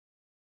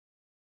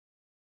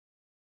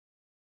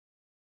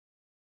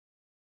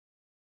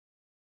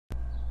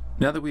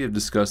Now that we have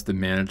discussed the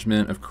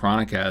management of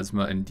chronic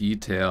asthma in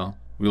detail,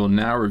 we will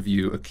now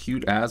review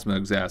acute asthma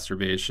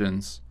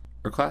exacerbations.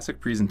 Our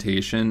classic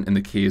presentation in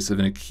the case of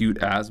an acute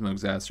asthma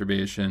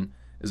exacerbation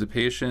is a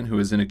patient who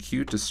is in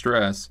acute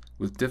distress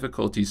with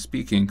difficulty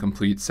speaking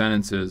complete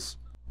sentences.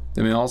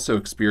 They may also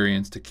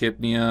experience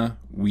tachypnea,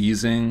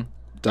 wheezing,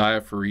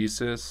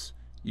 diaphoresis,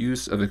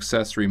 use of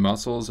accessory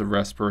muscles of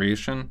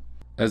respiration.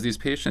 As these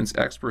patients'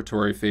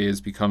 expiratory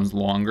phase becomes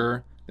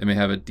longer, they may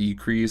have a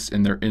decrease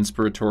in their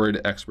inspiratory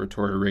to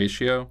expiratory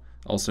ratio,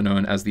 also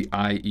known as the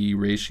IE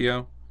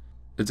ratio.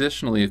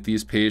 Additionally, if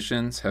these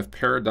patients have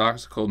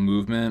paradoxical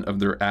movement of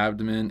their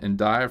abdomen and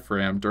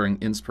diaphragm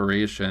during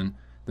inspiration,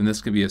 then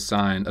this could be a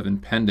sign of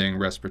impending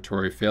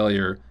respiratory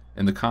failure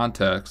in the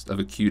context of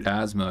acute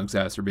asthma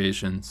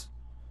exacerbations.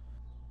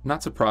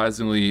 Not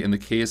surprisingly, in the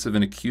case of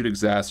an acute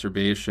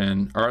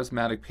exacerbation, our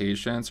asthmatic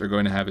patients are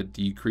going to have a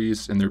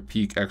decrease in their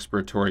peak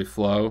expiratory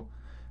flow.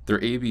 Their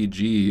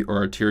ABG, or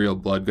arterial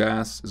blood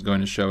gas, is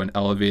going to show an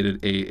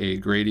elevated AA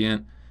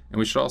gradient, and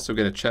we should also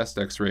get a chest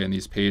x-ray in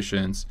these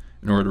patients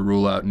in order to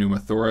rule out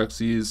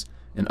pneumothoraxes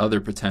and other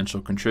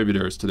potential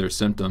contributors to their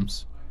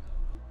symptoms.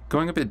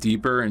 Going a bit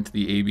deeper into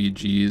the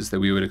ABGs that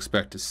we would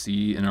expect to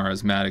see in our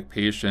asthmatic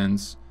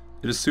patients,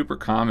 it is super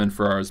common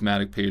for our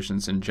asthmatic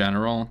patients in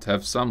general to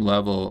have some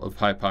level of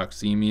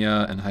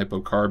hypoxemia and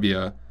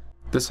hypocarbia.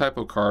 This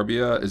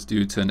hypocarbia is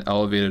due to an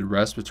elevated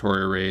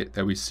respiratory rate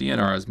that we see in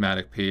our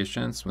asthmatic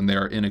patients when they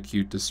are in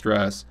acute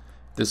distress.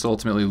 This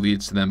ultimately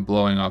leads to them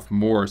blowing off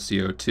more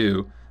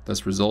CO2,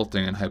 thus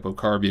resulting in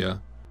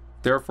hypocarbia.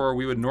 Therefore,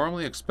 we would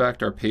normally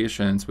expect our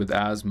patients with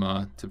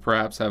asthma to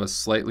perhaps have a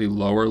slightly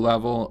lower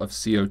level of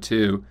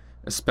CO2,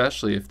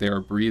 especially if they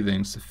are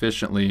breathing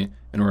sufficiently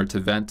in order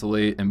to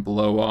ventilate and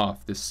blow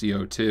off this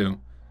CO2.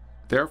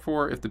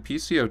 Therefore, if the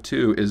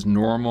PCO2 is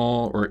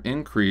normal or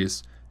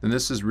increased, then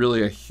this is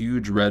really a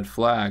huge red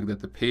flag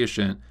that the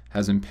patient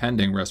has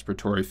impending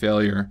respiratory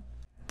failure.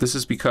 This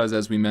is because,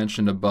 as we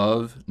mentioned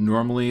above,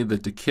 normally the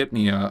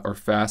tachypnea or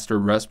faster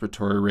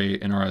respiratory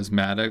rate in our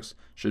asthmatics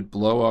should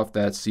blow off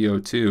that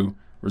CO2,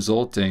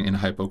 resulting in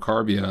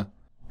hypocarbia.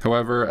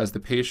 However, as the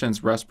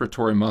patient's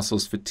respiratory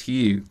muscles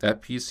fatigue,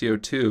 that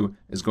PCO2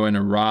 is going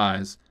to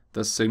rise,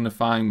 thus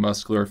signifying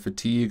muscular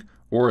fatigue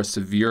or a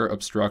severe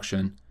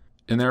obstruction.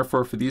 And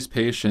therefore, for these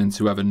patients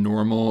who have a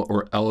normal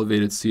or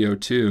elevated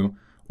CO2,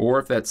 or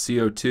if that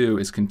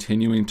CO2 is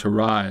continuing to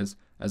rise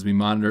as we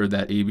monitor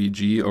that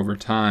ABG over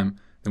time,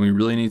 then we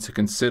really need to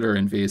consider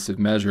invasive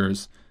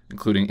measures,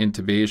 including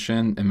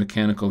intubation and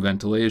mechanical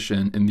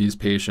ventilation in these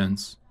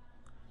patients.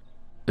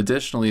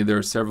 Additionally, there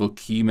are several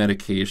key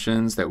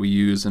medications that we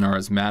use in our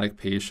asthmatic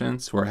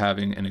patients who are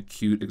having an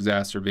acute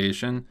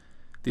exacerbation.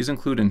 These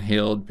include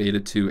inhaled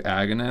beta-2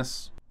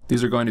 agonists.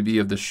 These are going to be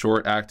of the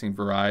short-acting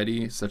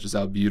variety, such as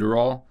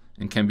albuterol,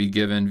 and can be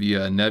given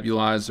via a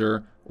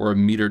nebulizer or a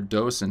metered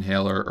dose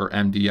inhaler, or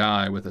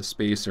MDI, with a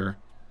spacer.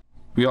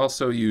 We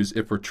also use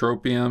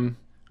ipratropium,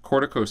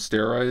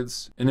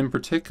 corticosteroids, and in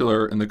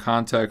particular, in the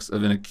context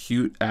of an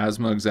acute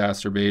asthma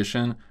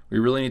exacerbation, we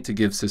really need to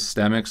give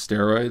systemic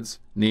steroids,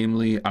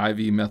 namely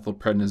IV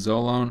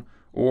methylprednisolone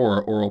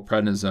or oral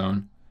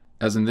prednisone,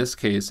 as in this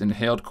case,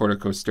 inhaled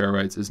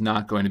corticosteroids is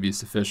not going to be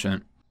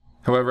sufficient.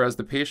 However, as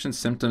the patient's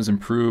symptoms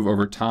improve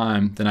over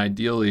time, then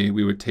ideally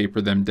we would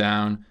taper them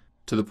down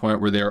to the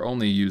point where they are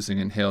only using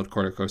inhaled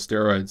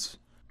corticosteroids.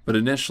 But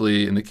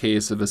initially, in the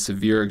case of a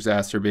severe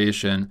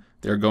exacerbation,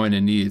 they're going to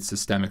need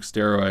systemic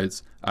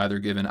steroids, either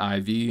given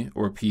IV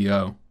or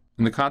PO.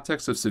 In the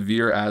context of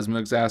severe asthma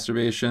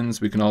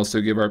exacerbations, we can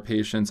also give our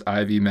patients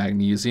IV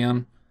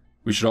magnesium.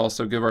 We should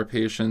also give our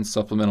patients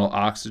supplemental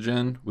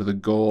oxygen with a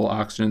goal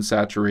oxygen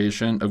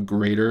saturation of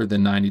greater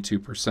than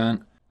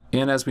 92%.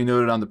 And as we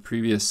noted on the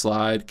previous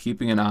slide,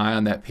 keeping an eye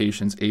on that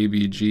patient's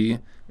ABG.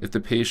 If the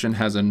patient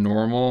has a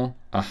normal,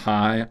 a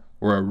high,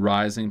 or a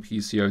rising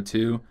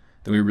PCO2,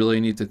 then we really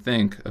need to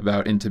think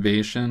about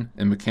intubation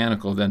and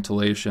mechanical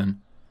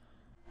ventilation.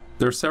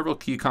 There are several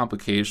key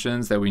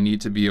complications that we need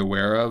to be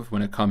aware of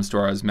when it comes to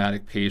our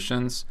asthmatic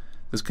patients.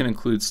 This can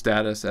include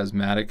status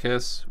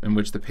asthmaticus, in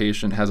which the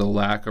patient has a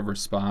lack of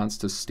response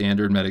to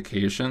standard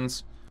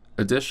medications.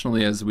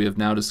 Additionally, as we have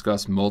now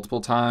discussed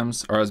multiple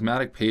times, our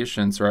asthmatic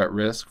patients are at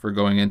risk for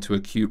going into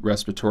acute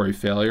respiratory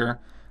failure.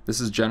 This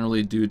is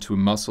generally due to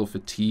muscle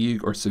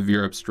fatigue or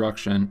severe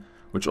obstruction,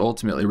 which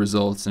ultimately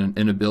results in an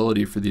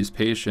inability for these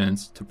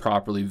patients to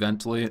properly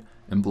ventilate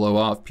and blow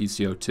off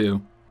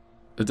PCO2.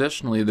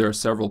 Additionally, there are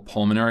several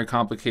pulmonary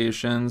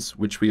complications,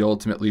 which we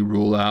ultimately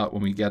rule out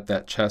when we get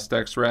that chest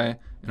x-ray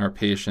in our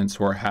patients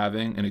who are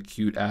having an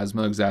acute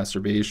asthma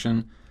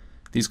exacerbation.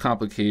 These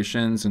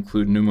complications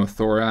include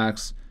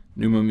pneumothorax,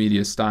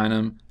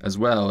 pneumomediastinum, as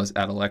well as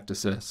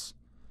atelectasis.